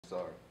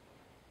sorry.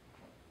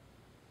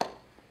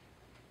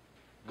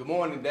 Good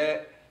morning,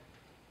 Dad.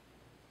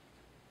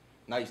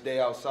 Nice day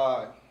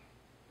outside.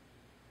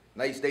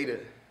 Nice day to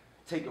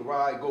take a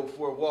ride, go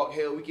for a walk.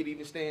 Hell, we could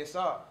even stay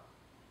inside.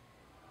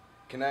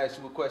 Can I ask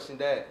you a question,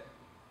 Dad?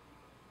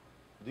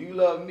 Do you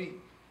love me?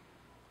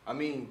 I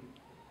mean,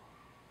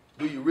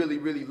 do you really,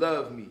 really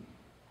love me?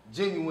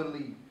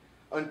 Genuinely,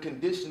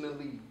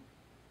 unconditionally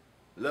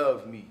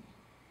love me?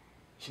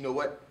 You know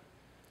what?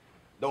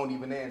 Don't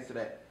even answer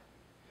that.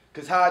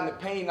 Because hiding the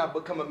pain, I've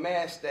become a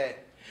master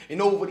at.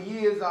 And over the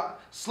years, I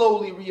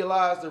slowly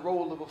realized the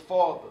role of a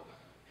father.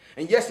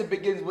 And yes, it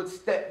begins with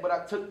step, but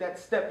I took that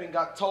step and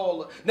got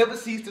taller. Never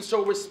ceased to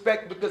show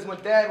respect because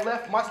when Dad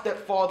left, my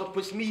stepfather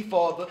pushed me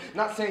farther.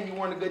 Not saying you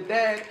weren't a good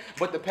dad,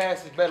 but the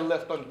past is better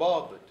left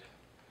unbothered.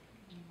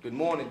 Good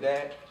morning,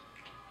 Dad.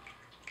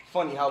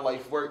 Funny how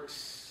life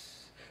works.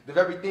 The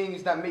very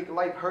things that make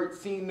life hurt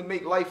seem to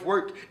make life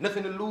work.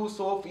 Nothing to lose,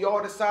 so if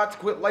y'all decide to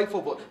quit life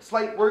over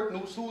slight work,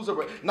 new shoes,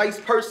 or a nice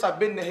purse, I've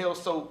been to hell,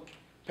 so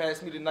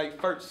pass me the night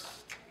first.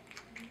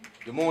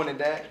 Good morning,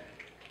 Dad.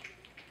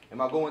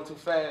 Am I going too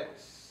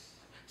fast?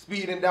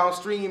 Speeding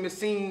downstream, it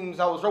seems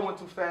I was rowing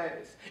too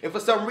fast. And for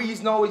some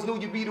reason, I always knew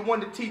you'd be the one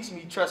to teach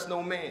me. Trust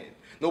no man,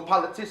 no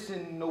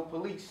politician, no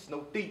police,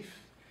 no thief.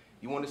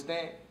 You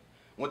understand?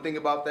 One thing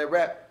about that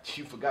rap,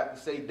 you forgot to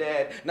say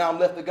Dad. Now I'm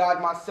left to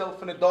guide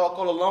myself in the dark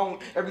all alone.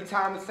 Every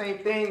time the same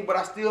thing, but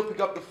I still pick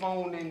up the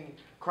phone and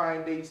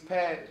crying days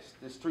passed.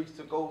 The streets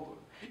took over.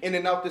 In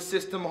and out the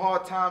system,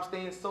 hard time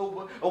staying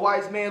sober. A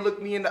wise man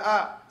looked me in the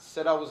eye,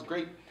 said I was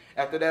great.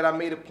 After that, I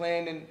made a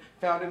plan and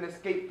found an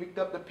escape. Picked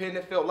up the pen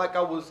and felt like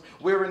I was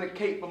wearing a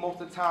cape. But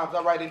most of the times,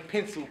 I write in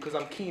pencil because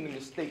I'm keen in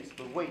mistakes.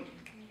 But wait,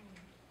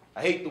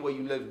 I hate the way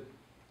you live.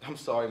 I'm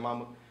sorry,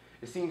 Mama.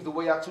 It seems the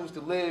way I choose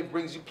to live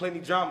brings you plenty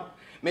drama.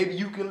 Maybe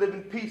you can live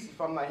in peace if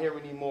I'm not here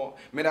anymore.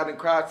 Man, I done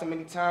cried so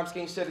many times,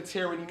 can't shed a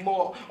tear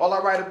anymore. All I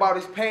write about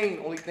is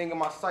pain, only thing in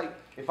my sight.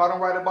 If I don't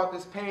write about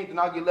this pain, then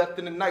I'll get left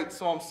in the night,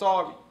 so I'm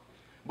sorry.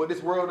 But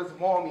this world doesn't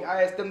want me.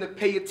 I asked them to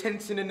pay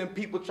attention and then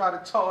people try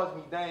to charge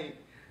me, dang.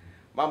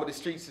 Mama, the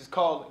streets is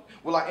calling.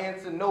 Will I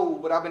answer? No,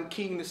 but I've been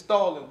keen to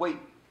stall and wait.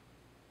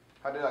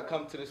 How did I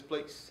come to this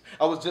place?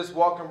 I was just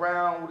walking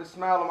around with a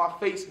smile on my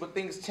face, but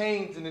things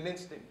changed in an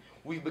instant.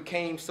 We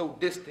became so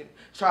distant.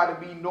 Try to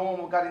be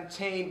normal, got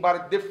enchained by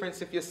the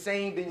difference. If you're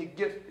sane, then you're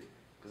gifted.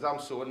 Because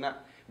I'm sure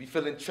not. Be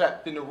feeling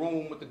trapped in the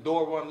room with the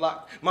door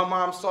unlocked. Mama,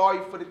 I'm sorry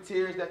for the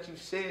tears that you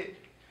shed.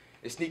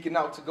 And sneaking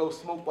out to go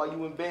smoke while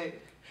you in bed.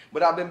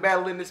 But I've been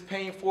battling this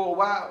pain for a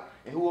while.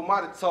 And who am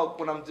I to talk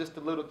when I'm just a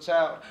little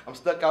child? I'm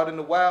stuck out in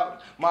the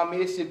wild. Mommy,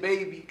 it's your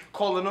baby.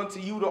 Calling unto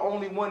you, the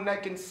only one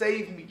that can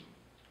save me.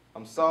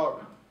 I'm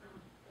sorry.